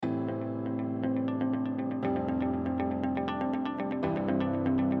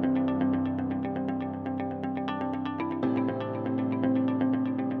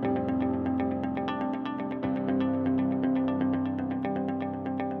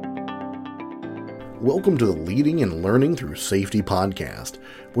Welcome to the Leading and Learning Through Safety podcast,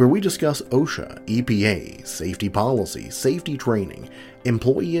 where we discuss OSHA, EPA, safety policy, safety training,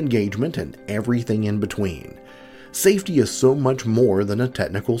 employee engagement, and everything in between. Safety is so much more than a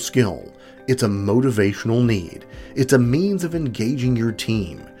technical skill. It's a motivational need. It's a means of engaging your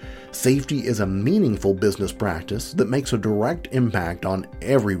team. Safety is a meaningful business practice that makes a direct impact on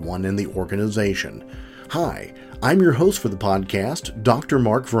everyone in the organization. Hi, I'm your host for the podcast, Dr.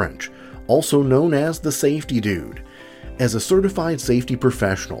 Mark French, also known as the Safety Dude. As a certified safety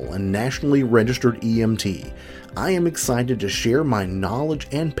professional and nationally registered EMT, I am excited to share my knowledge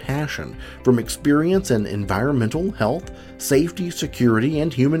and passion from experience in environmental, health, safety, security,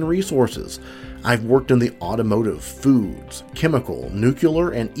 and human resources. I've worked in the automotive, foods, chemical,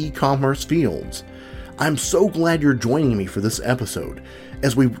 nuclear, and e-commerce fields. I'm so glad you're joining me for this episode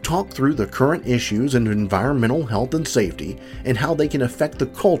as we talk through the current issues in environmental health and safety and how they can affect the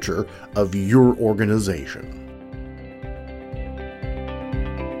culture of your organization.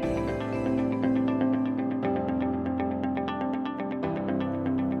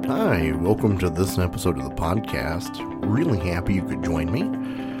 Hi, welcome to this episode of the podcast. Really happy you could join me.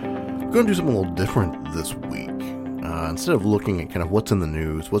 I'm going to do something a little different this week. Instead of looking at kind of what's in the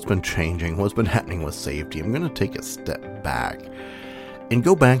news, what's been changing, what's been happening with safety, I'm going to take a step back and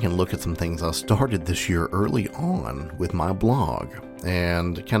go back and look at some things I started this year early on with my blog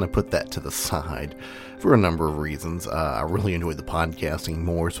and kind of put that to the side for a number of reasons. I really enjoy the podcasting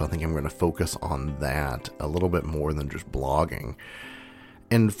more, so I think I'm going to focus on that a little bit more than just blogging.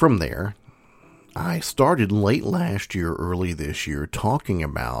 And from there, I started late last year, early this year, talking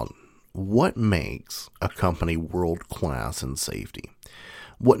about what makes a company world-class in safety.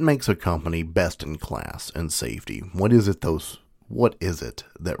 What makes a company best in class in safety? What is it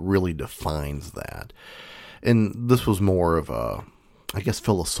that really defines that? And this was more of a,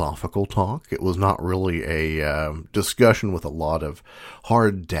 philosophical talk. It was not really a discussion with a lot of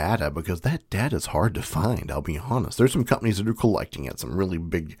hard data, because that data is hard to find, I'll be honest. There's some companies that are collecting it, some really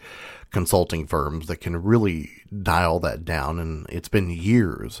big consulting firms that can really dial that down, and it's been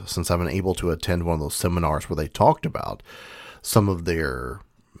years since I've been able to attend one of those seminars where they talked about some of their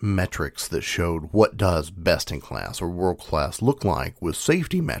metrics that showed what does best in class or world class look like with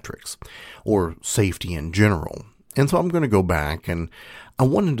safety metrics or safety in general. And so I'm going to go back, and I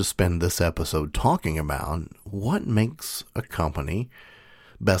wanted to spend this episode talking about what makes a company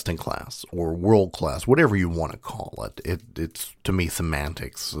best in class or world class, whatever you want to call it. It's to me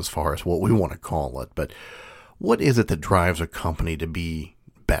semantics as far as what we want to call it. But what is it that drives a company to be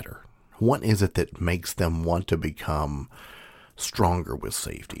better? What is it that makes them want to become stronger with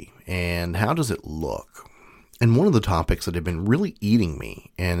safety? And how does it look? And one of the topics that have been really eating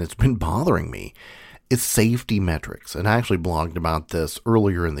me, and it's been bothering me, is safety metrics. And I actually blogged about this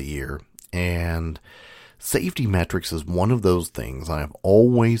earlier in the year. And safety metrics is one of those things I've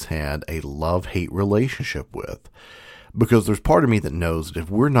always had a love-hate relationship with, because there's part of me that knows that if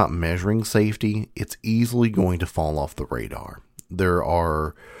we're not measuring safety, it's easily going to fall off the radar. There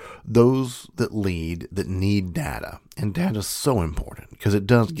are those that lead that need data, and data is so important because it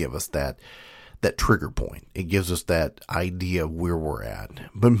does give us that trigger point. It gives us that idea of where we're at.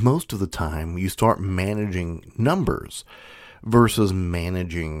 But most of the time, you start managing numbers versus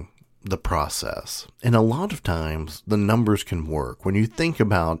managing the process. And a lot of times, the numbers can work. When you think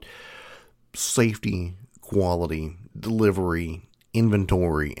about safety, quality, delivery,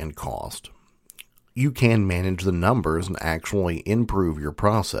 inventory, and cost, you can manage the numbers and actually improve your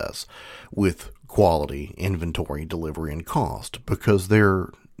process with quality, inventory, delivery, and cost, because they're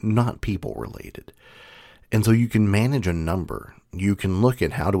not people related. And so you can manage a number. You can look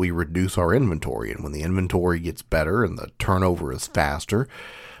at how do we reduce our inventory, and when the inventory gets better and the turnover is faster,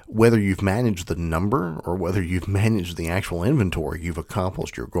 whether you've managed the number or whether you've managed the actual inventory, you've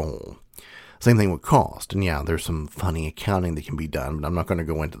accomplished your goal. Same thing with cost. And yeah, there's some funny accounting that can be done, but I'm not going to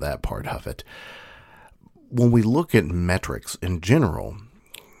go into that part of it. When we look at metrics in general,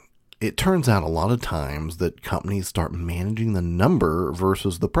 it turns out a lot of times that companies start managing the number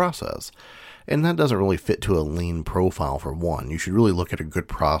versus the process. And that doesn't really fit to a lean profile for one. You should really look at a good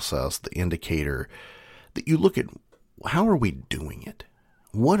process, the indicator, that you look at how are we doing it?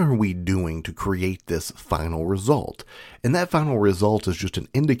 What are we doing to create this final result? And that final result is just an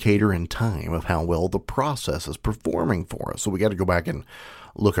indicator in time of how well the process is performing for us. So we got to go back and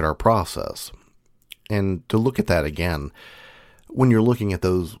look at our process. And to look at that again, when you're looking at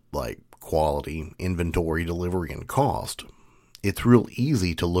those like quality, inventory, delivery, and cost, it's real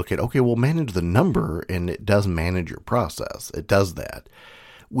easy to look at, okay, well, manage the number, and it does manage your process. It does that.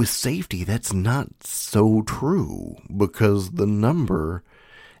 With safety, that's not so true, because the number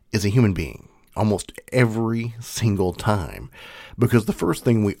is a human being. almost every single time, because the first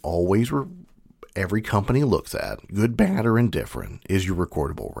thing we always every company looks at, good, bad, or indifferent, is your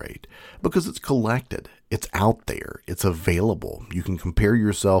recordable rate, because it's collected, it's out there, it's available. You can compare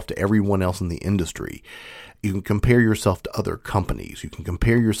yourself to everyone else in the industry. You can compare yourself to other companies. You can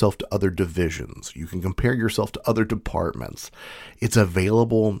compare yourself to other divisions. You can compare yourself to other departments. It's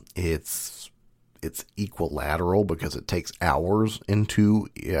available. It's equilateral because it takes hours into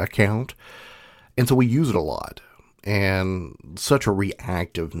account. And so we use it a lot. And such a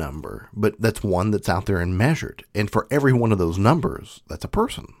reactive number, but that's one that's out there and measured. And for every one of those numbers, that's a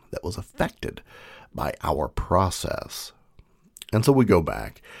person that was affected by our process. And so we go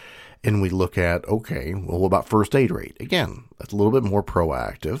back and we look at, okay, well, what about first aid rate? Again, that's a little bit more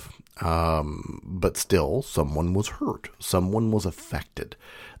proactive, but still someone was hurt. Someone was affected.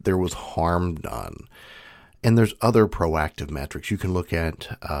 There was harm done. And there's other proactive metrics. You can look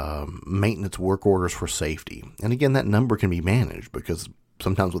at maintenance work orders for safety. And again, that number can be managed because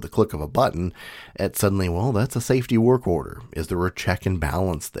sometimes with the click of a button, it suddenly, well, that's a safety work order. Is there a check and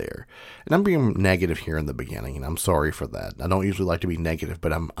balance there? And I'm being negative here in the beginning, and I'm sorry for that. I don't usually like to be negative,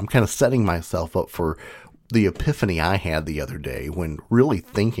 but I'm kind of setting myself up for the epiphany I had the other day when really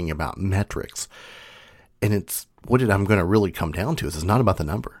thinking about metrics. And it's what I'm going to really come down to is it's not about the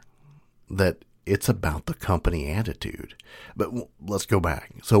number. That it's about the company attitude. But let's go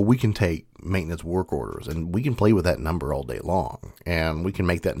back. So we can take maintenance work orders and we can play with that number all day long. And we can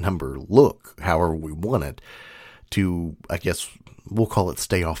make that number look however we want it to, I guess, we'll call it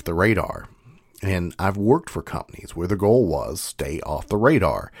stay off the radar. And I've worked for companies where the goal was stay off the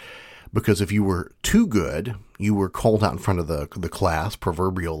radar. Because if you were too good, you were called out in front of the class,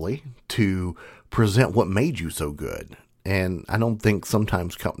 proverbially, to present what made you so good. And I don't think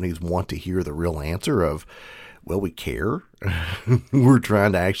sometimes companies want to hear the real answer of, well, we care. We're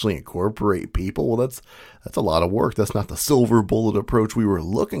trying to actually incorporate people. Well, that's a lot of work. That's not the silver bullet approach we were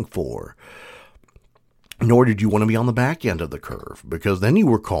looking for. Nor did you want to be on the back end of the curve, because then you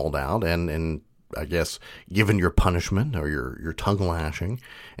were called out and I guess given your punishment or your tongue lashing.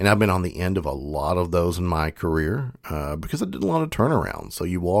 And I've been on the end of a lot of those in my career because I did a lot of turnarounds. So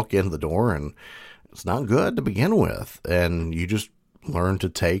you walk in the door and it's not good to begin with. And you just learn to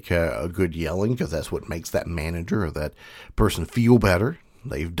take a good yelling because that's what makes that manager or that person feel better.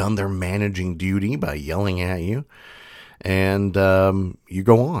 They've done their managing duty by yelling at you. And you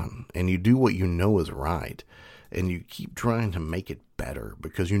go on and you do what you know is right. And you keep trying to make it better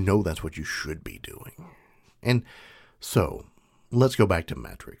because you know that's what you should be doing. And so let's go back to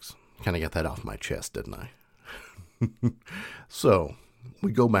metrics. Kind of got that off my chest, didn't I? So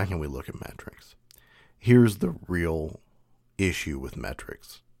we go back and we look at metrics. Here's the real issue with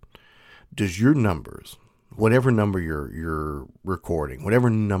metrics. Does your numbers, whatever number you're recording, whatever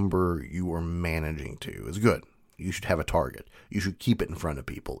number you are managing to is good. You should have a target. You should keep it in front of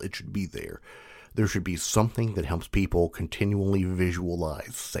people. It should be there. There should be something that helps people continually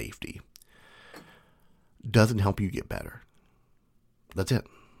visualize safety. Doesn't help you get better. That's it.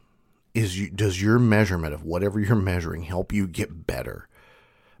 Does your measurement of whatever you're measuring help you get better?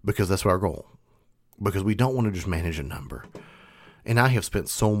 Because that's our goal. Because we don't want to just manage a number. And I have spent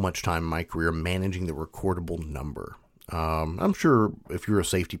so much time in my career managing the recordable number. I'm sure if you're a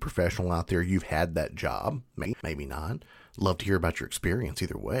safety professional out there, you've had that job. Maybe not. Love to hear about your experience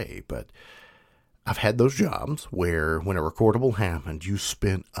either way. But I've had those jobs where when a recordable happened, you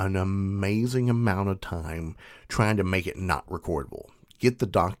spent an amazing amount of time trying to make it not recordable. Get the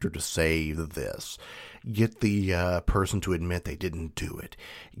doctor to say this. Get the person to admit they didn't do it.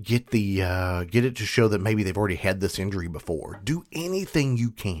 Get it to show that maybe they've already had this injury before. Do anything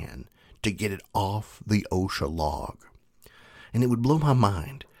you can to get it off the OSHA log. And it would blow my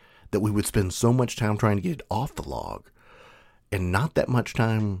mind that we would spend so much time trying to get it off the log and not that much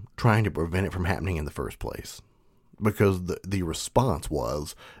time trying to prevent it from happening in the first place. Because the response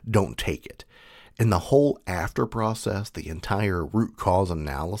was, don't take it. And the whole after process, the entire root cause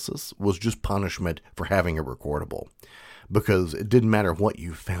analysis was just punishment for having a recordable. Because it didn't matter what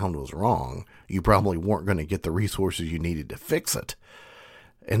you found was wrong, you probably weren't going to get the resources you needed to fix it.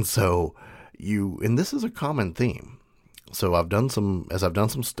 And so and this is a common theme. So I've done some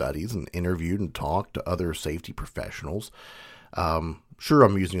studies and interviewed and talked to other safety professionals. Sure,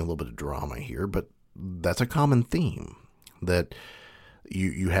 I'm using a little bit of drama here, but that's a common theme that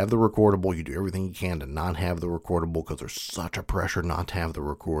you have the recordable, you do everything you can to not have the recordable because there's such a pressure not to have the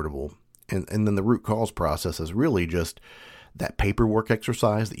recordable. And then the root cause process is really just that paperwork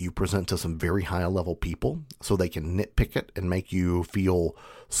exercise that you present to some very high level people so they can nitpick it and make you feel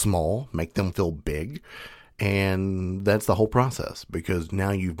small, make them feel big. And that's the whole process, because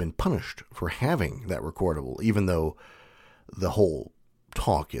now you've been punished for having that recordable, even though the whole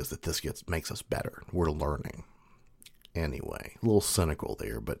talk is that this makes us better. We're learning. Anyway, a little cynical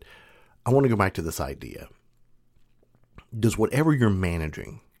there, but I want to go back to this idea. Does whatever you're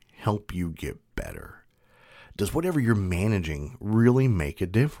managing help you get better? Does whatever you're managing really make a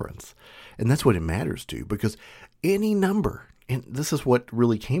difference? And that's what it matters to, because any number, and this is what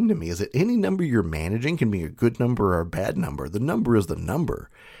really came to me, is that any number you're managing can be a good number or a bad number. The number is the number.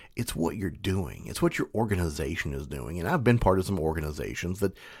 It's what you're doing. It's what your organization is doing. And I've been part of some organizations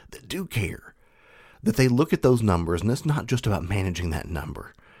that do care, that they look at those numbers, and it's not just about managing that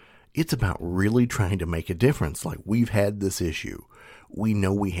number. It's about really trying to make a difference. Like, we've had this issue. We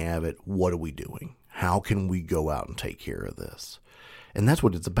know we have it. What are we doing? How can we go out and take care of this? And that's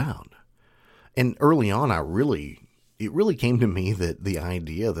what it's about. And early on, it really came to me that the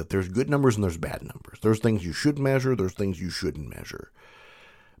idea that there's good numbers and there's bad numbers. There's things you should measure. There's things you shouldn't measure.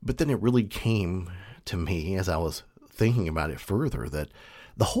 But then it really came to me as I was thinking about it further that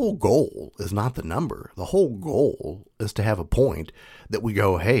the whole goal is not the number. The whole goal is to have a point that we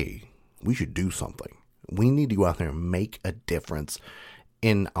go, hey, we should do something. We need to go out there and make a difference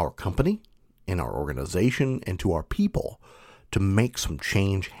in our company, in our organization, and to our people to make some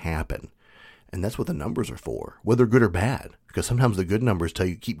change happen. And that's what the numbers are for, whether good or bad, because sometimes the good numbers tell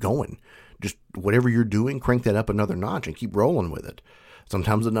you keep going. Just whatever you're doing, crank that up another notch and keep rolling with it.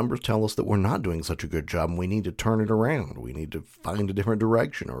 Sometimes the numbers tell us that we're not doing such a good job and we need to turn it around. We need to find a different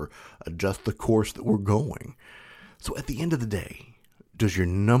direction or adjust the course that we're going. So at the end of the day, does your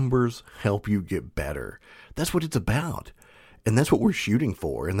numbers help you get better? That's what it's about. And that's what we're shooting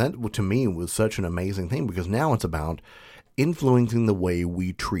for. And that, to me, was such an amazing thing, because now it's about influencing the way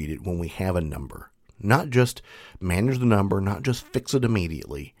we treat it when we have a number. Not just manage the number, not just fix it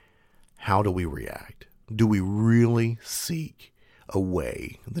immediately. How do we react? Do we really seek a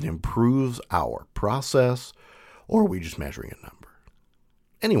way that improves our process, or are we just measuring a number?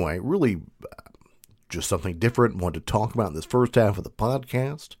 Anyway, really just something different I wanted to talk about in this first half of the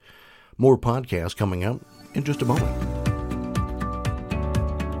podcast. More podcasts coming up in just a moment.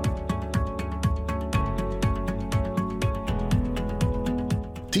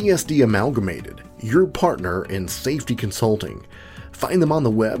 TSD Amalgamated, your partner in safety consulting. Find them on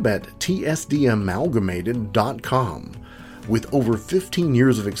the web at tsdamalgamated.com. With over 15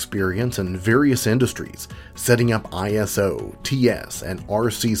 years of experience in various industries, setting up ISO, TS, and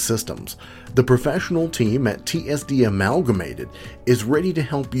RC systems, the professional team at TSD Amalgamated is ready to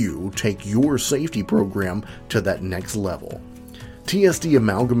help you take your safety program to that next level. TSD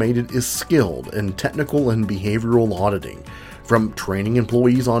Amalgamated is skilled in technical and behavioral auditing, from training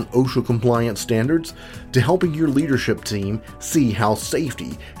employees on OSHA compliance standards to helping your leadership team see how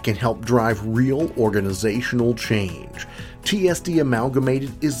safety can help drive real organizational change. TSD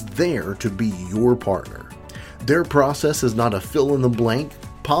Amalgamated is there to be your partner. Their process is not a fill-in-the-blank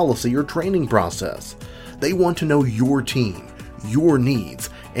policy or training process. They want to know your team, your needs,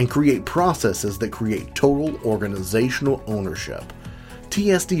 and create processes that create total organizational ownership.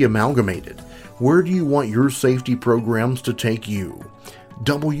 TSD Amalgamated. Where do you want your safety programs to take you?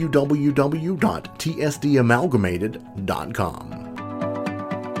 www.tsdamalgamated.com.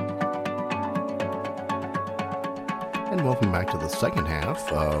 And welcome back to the second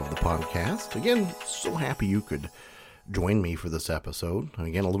half of the podcast. Again, so happy you could join me for this episode.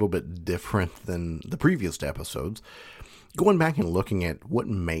 Again, a little bit different than the previous episodes. Going back and looking at what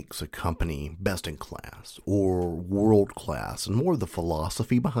makes a company best in class or world class, and more of the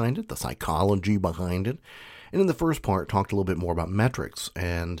philosophy behind it, the psychology behind it. And in the first part, talked a little bit more about metrics.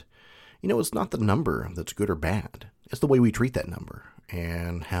 And, it's not the number that's good or bad. It's the way we treat that number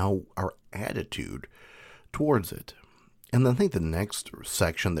and how our attitude towards it. And I think the next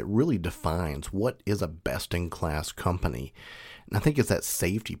section that really defines what is a best in class company, and I think it's that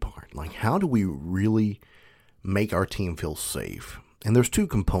safety part. Like, how do we really make our team feel safe? And there's two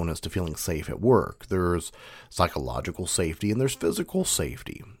components to feeling safe at work. There's psychological safety and there's physical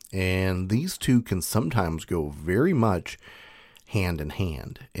safety. And these two can sometimes go very much hand in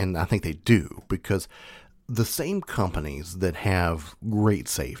hand. And I think they do, because the same companies that have great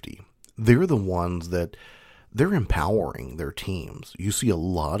safety, they're the ones that they're empowering their teams. You see a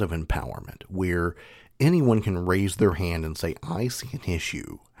lot of empowerment where anyone can raise their hand and say, I see an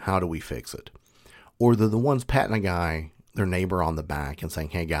issue. How do we fix it? Or they're the ones patting a guy, their neighbor, on the back and saying,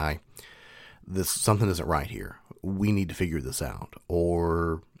 hey, guy, something isn't right here. We need to figure this out.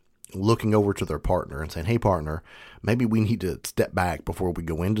 Or looking over to their partner and saying, hey, partner, maybe we need to step back before we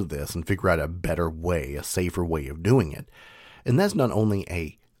go into this and figure out a better way, a safer way of doing it. And that's not only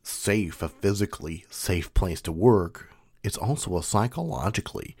a safe, a physically safe place to work, it's also a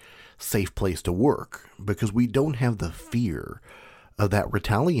psychologically safe place to work because we don't have the fear of that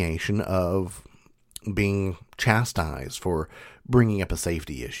retaliation of being chastised for bringing up a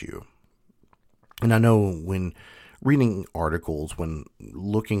safety issue. And I know when reading articles, when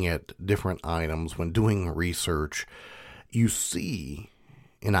looking at different items, when doing research, you see,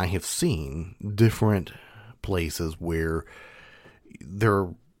 and I have seen different places where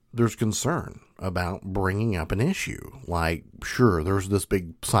there's concern about bringing up an issue. Like, sure, there's this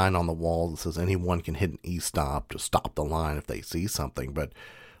big sign on the wall that says anyone can hit an e-stop to stop the line if they see something. But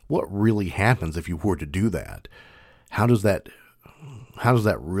what really happens if you were to do that? How does that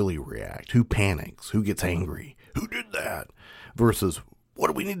really react? Who panics? Who gets angry? Who did that? Versus, what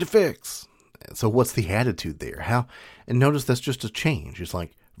do we need to fix? So what's the attitude there? How? And notice that's just a change. It's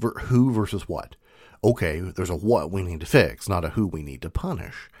like who versus what. Okay, there's a what we need to fix, not a who we need to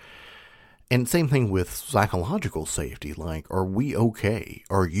punish. And same thing with psychological safety. Like, are we okay?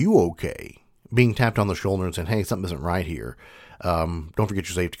 Are you okay? Being tapped on the shoulder and saying, hey, something isn't right here. Don't forget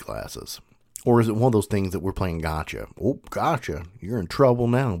your safety glasses. Or is it one of those things that we're playing gotcha? Oh, gotcha. You're in trouble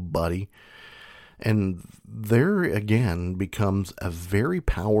now, buddy. And there, again, becomes a very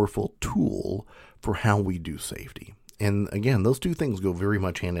powerful tool for how we do safety. And again, those two things go very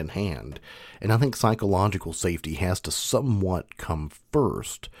much hand in hand. And I think psychological safety has to somewhat come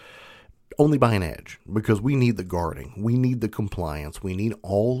first, only by an edge, because we need the guarding, we need the compliance, we need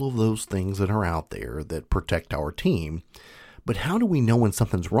all of those things that are out there that protect our team. But how do we know when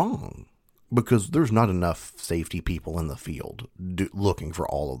something's wrong? Because there's not enough safety people in the field looking for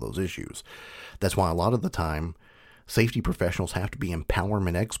all of those issues. That's why a lot of the time, safety professionals have to be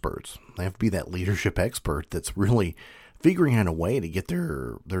empowerment experts. They have to be that leadership expert that's really figuring out a way to get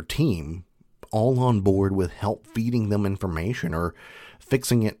their team all on board with help feeding them information or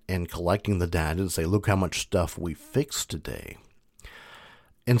fixing it and collecting the data to say, look how much stuff we fixed today.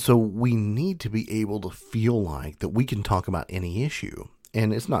 And so we need to be able to feel like that we can talk about any issue.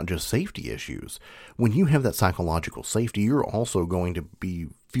 And it's not just safety issues. When you have that psychological safety, you're also going to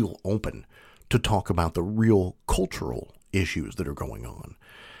feel open to talk about the real cultural issues that are going on.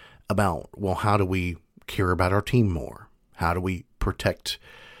 About, well, how do we care about our team more? How do we protect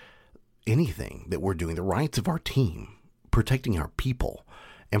anything that we're doing, the rights of our team, protecting our people,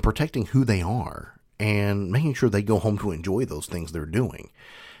 and protecting who they are, and making sure they go home to enjoy those things they're doing.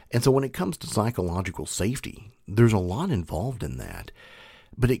 And so when it comes to psychological safety, there's a lot involved in that.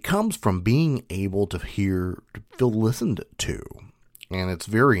 But it comes from being able to feel listened to. And it's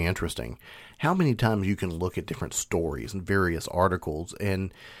very interesting how many times you can look at different stories and various articles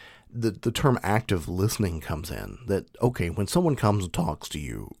and the term active listening comes in. That, okay, when someone comes and talks to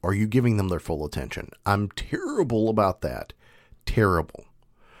you, are you giving them their full attention? I'm terrible about that. Terrible.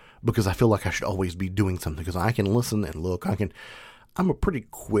 Because I feel like I should always be doing something because I can listen and look. I'm a pretty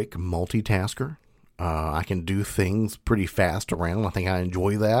quick multitasker. I can do things pretty fast around. I think I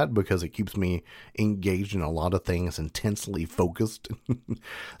enjoy that because it keeps me engaged in a lot of things, intensely focused.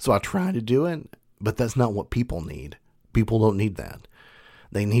 So I try to do it, but that's not what people need. People don't need that.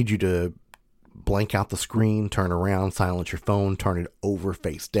 They need you to blank out the screen, turn around, silence your phone, turn it over,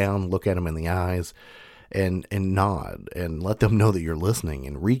 face down, look at them in the eyes, and nod, and let them know that you're listening,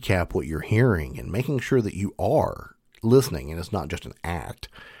 and recap what you're hearing, and making sure that you are listening, and it's not just an act,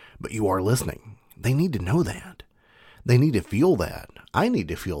 but you are listening. They need to know that. They need to feel that. I need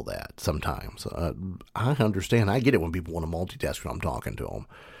to feel that sometimes. I understand. I get it when people want to multitask when I'm talking to them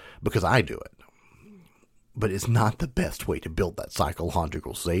because I do it. But it's not the best way to build that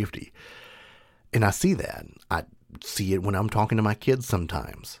psychological safety. And I see that. I see it when I'm talking to my kids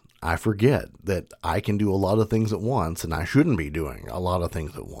sometimes. I forget that I can do a lot of things at once and I shouldn't be doing a lot of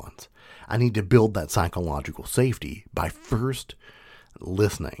things at once. I need to build that psychological safety by first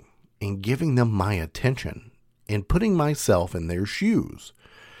listening and giving them my attention and putting myself in their shoes,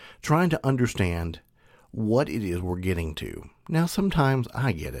 trying to understand what it is we're getting to. Now, sometimes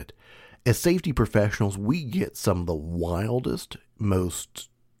I get it. As safety professionals, we get some of the wildest, most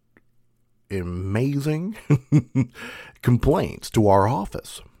amazing complaints to our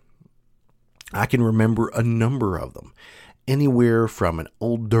office. I can remember a number of them. Anywhere from an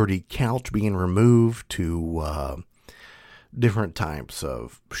old dirty couch being removed to different types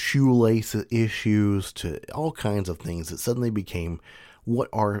of shoelace issues to all kinds of things that suddenly became what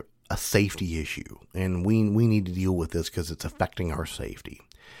are a safety issue. And we need to deal with this because it's affecting our safety.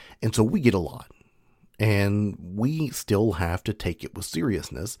 And so we get a lot. And we still have to take it with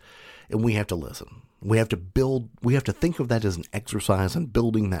seriousness. And we have to listen. We have to think of that as an exercise in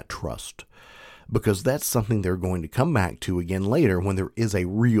building that trust. because that's something they're going to come back to again later when there is a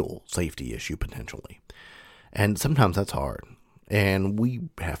real safety issue potentially. And sometimes that's hard, and we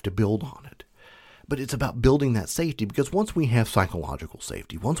have to build on it. But it's about building that safety, because once we have psychological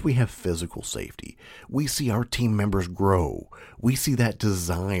safety, once we have physical safety, we see our team members grow. We see that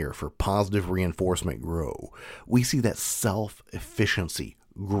desire for positive reinforcement grow. We see that self-efficiency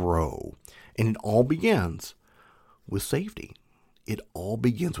grow. And it all begins with safety. It all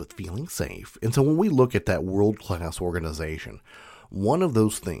begins with feeling safe. And so when we look at that world-class organization, one of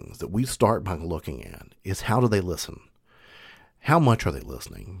those things that we start by looking at is, how do they listen? How much are they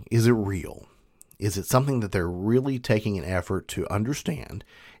listening? Is it real? Is it something that they're really taking an effort to understand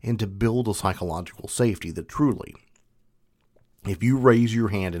and to build a psychological safety that truly, if you raise your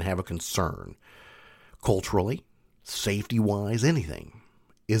hand and have a concern, culturally, safety-wise, anything,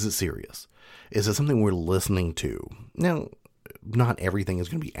 is it serious? Is it something we're listening to? Now, not everything is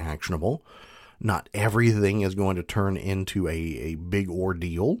going to be actionable. Not everything is going to turn into a big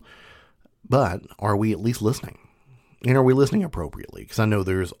ordeal. But are we at least listening? And are we listening appropriately? Because I know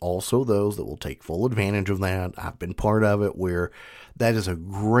there's also those that will take full advantage of that. I've been part of it, where that is a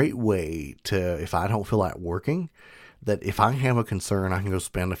great way to, if I don't feel like working, that if I have a concern, I can go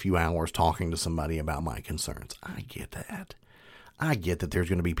spend a few hours talking to somebody about my concerns. I get that. I get that there's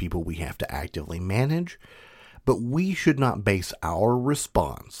going to be people we have to actively manage, but we should not base our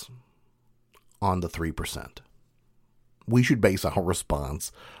response on the 3%. We should base our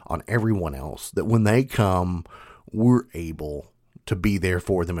response on everyone else, that when they come, we're able to be there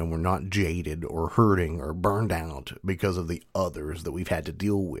for them, and we're not jaded or hurting or burned out because of the others that we've had to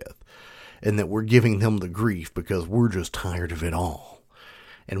deal with, and that we're giving them the grief because we're just tired of it all.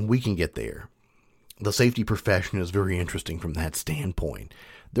 And we can get there. The safety profession is very interesting from that standpoint.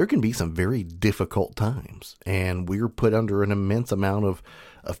 There can be some very difficult times, and we're put under an immense amount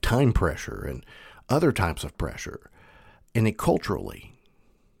of time pressure and other types of pressure. And culturally,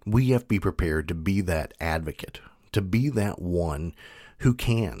 we have to be prepared to be that advocate, to be that one who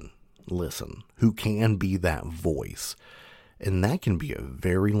can listen, who can be that voice. And that can be a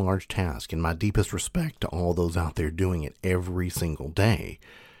very large task. And my deepest respect to all those out there doing it every single day,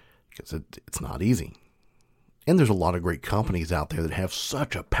 because it's not easy. And there's a lot of great companies out there that have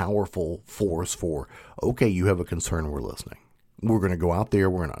such a powerful force for, okay, you have a concern, we're listening. We're going to go out there,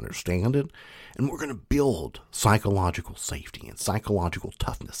 we're going to understand it, and we're going to build psychological safety and psychological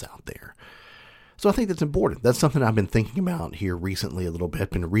toughness out there. So I think that's important. That's something I've been thinking about here recently a little bit.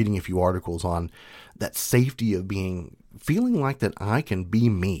 Been reading a few articles on that safety of feeling like that I can be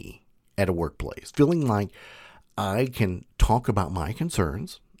me at a workplace, feeling like I can talk about my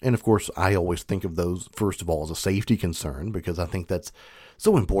concerns. And of course, I always think of those, first of all, as a safety concern, because I think that's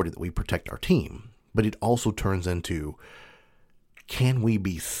so important that we protect our team. But it also turns into, can we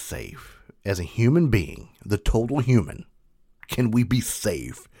be safe as a human being, the total human? Can we be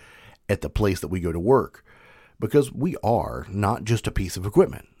safe at the place that we go to work? Because we are not just a piece of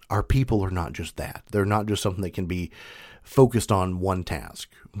equipment. Our people are not just that. They're not just something that can be focused on one task.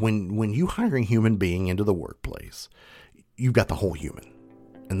 When you hire a human being into the workplace, you've got the whole human.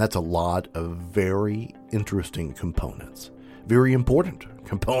 And that's a lot of very interesting components, very important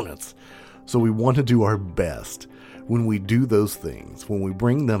components. So we want to do our best when we do those things, when we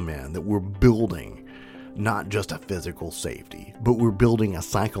bring them in, that we're building not just a physical safety, but we're building a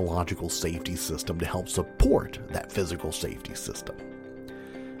psychological safety system to help support that physical safety system.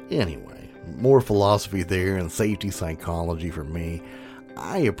 Anyway, more philosophy there and safety psychology for me.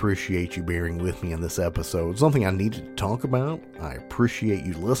 I appreciate you bearing with me in this episode. Something I needed to talk about. I appreciate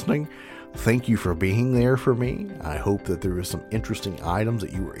you listening. Thank you for being there for me. I hope that there is some interesting items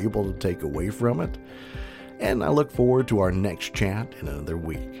that you were able to take away from it. And I look forward to our next chat in another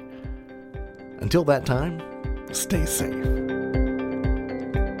week. Until that time, stay safe.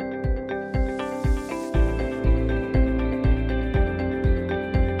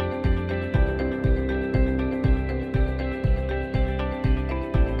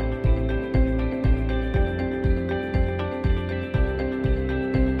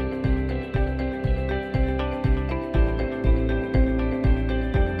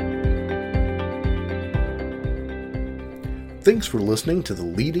 Thanks for listening to the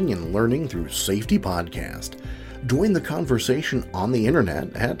Leading and Learning Through Safety podcast. Join the conversation on the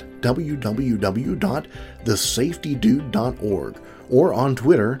internet at www.thesafetydude.org or on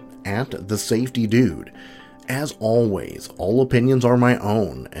Twitter at thesafetydude. As always, all opinions are my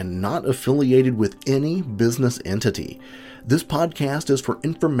own and not affiliated with any business entity. This podcast is for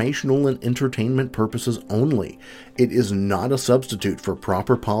informational and entertainment purposes only. It is not a substitute for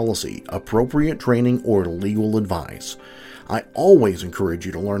proper policy, appropriate training, or legal advice. I always encourage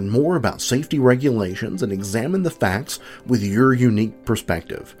you to learn more about safety regulations and examine the facts with your unique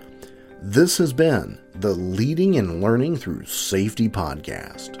perspective. This has been the Leading and Learning Through Safety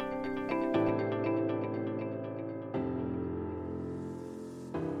podcast.